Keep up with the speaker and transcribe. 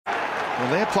Well,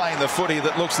 they're playing the footy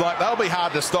that looks like they'll be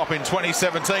hard to stop in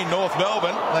 2017, North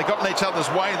Melbourne. They got in each other's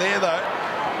way there, though.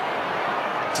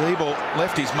 Ziebell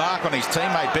left his mark on his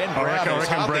teammate Ben Brown. I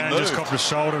reckon Brown just copped a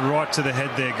shoulder right to the head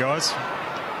there, guys.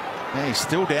 Yeah, he's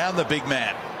still down, the big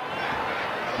man.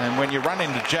 And when you run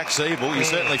into Jack Ziebell, you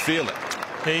certainly feel it.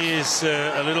 He is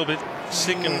a little bit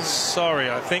sick and sorry,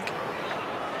 I think.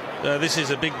 This is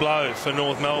a big blow for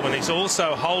North Melbourne. He's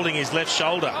also holding his left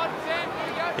shoulder.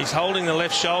 He's holding the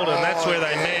left shoulder, and that's where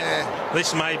they met.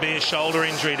 This may be a shoulder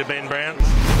injury to Ben Brown.